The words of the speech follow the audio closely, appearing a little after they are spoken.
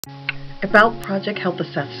About project health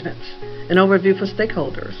assessments, an overview for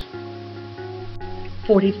stakeholders.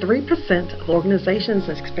 43% of organizations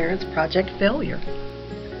experience project failure.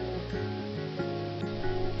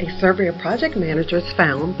 A survey of project managers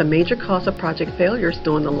found the major cause of project failures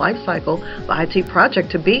during the life cycle of an IT project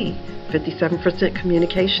to be 57%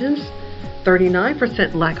 communications,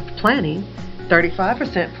 39% lack of planning,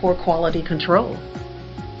 35% poor quality control.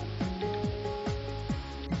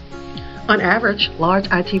 On average, large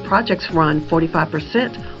IT projects run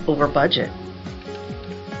 45% over budget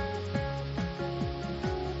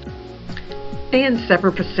and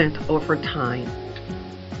 7% over time,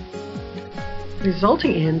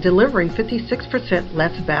 resulting in delivering 56%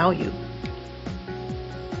 less value.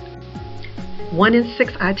 1 in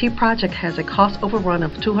 6 IT project has a cost overrun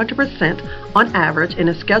of 200% on average and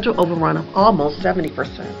a schedule overrun of almost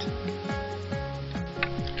 70%.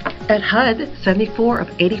 At HUD, 74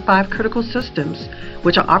 of 85 critical systems,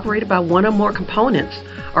 which are operated by one or more components,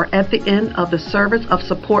 are at the end of the service of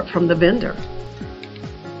support from the vendor.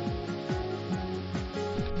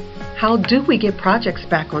 How do we get projects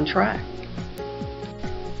back on track?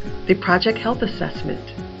 The Project Health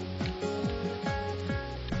Assessment.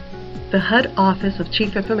 The HUD Office of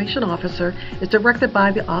Chief Information Officer is directed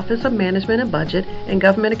by the Office of Management and Budget and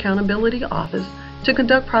Government Accountability Office to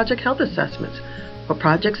conduct project health assessments for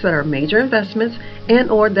projects that are major investments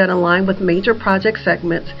and/or that align with major project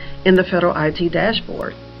segments in the federal IT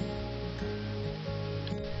dashboard.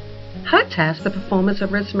 HUD tasks the Performance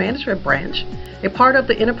and Risk Management Branch, a part of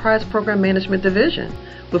the Enterprise Program Management Division,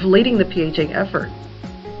 with leading the PHA effort.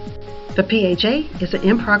 The PHA is an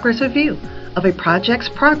in-progress review of a project's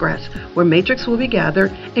progress where metrics will be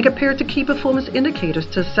gathered and compared to key performance indicators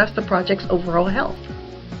to assess the project's overall health.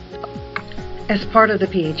 As part of the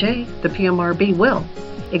PHA, the PMRB will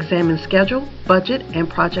examine schedule, budget, and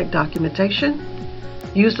project documentation,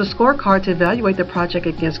 use the scorecard to evaluate the project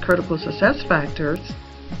against critical success factors,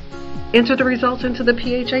 enter the results into the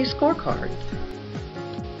PHA scorecard.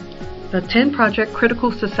 The 10 project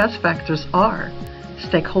critical success factors are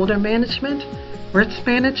stakeholder management, risk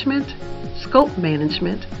management, scope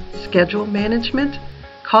management, schedule management,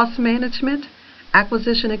 cost management,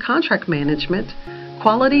 acquisition and contract management,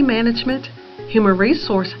 quality management, human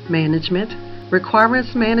resource management,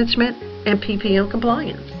 requirements management, and PPM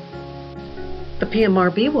compliance. The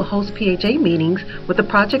PMRB will host PHA meetings with the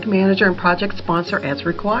project manager and project sponsor as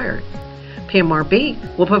required. PMRB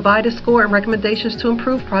will provide a score and recommendations to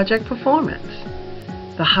improve project performance.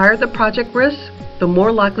 The higher the project risk, the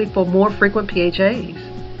more likely for more frequent PHAs.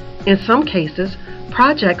 In some cases,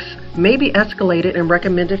 projects may be escalated and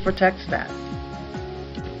recommended for tech staff.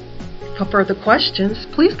 For further questions,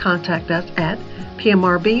 please contact us at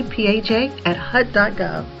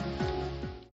pmrbpha@hud.gov.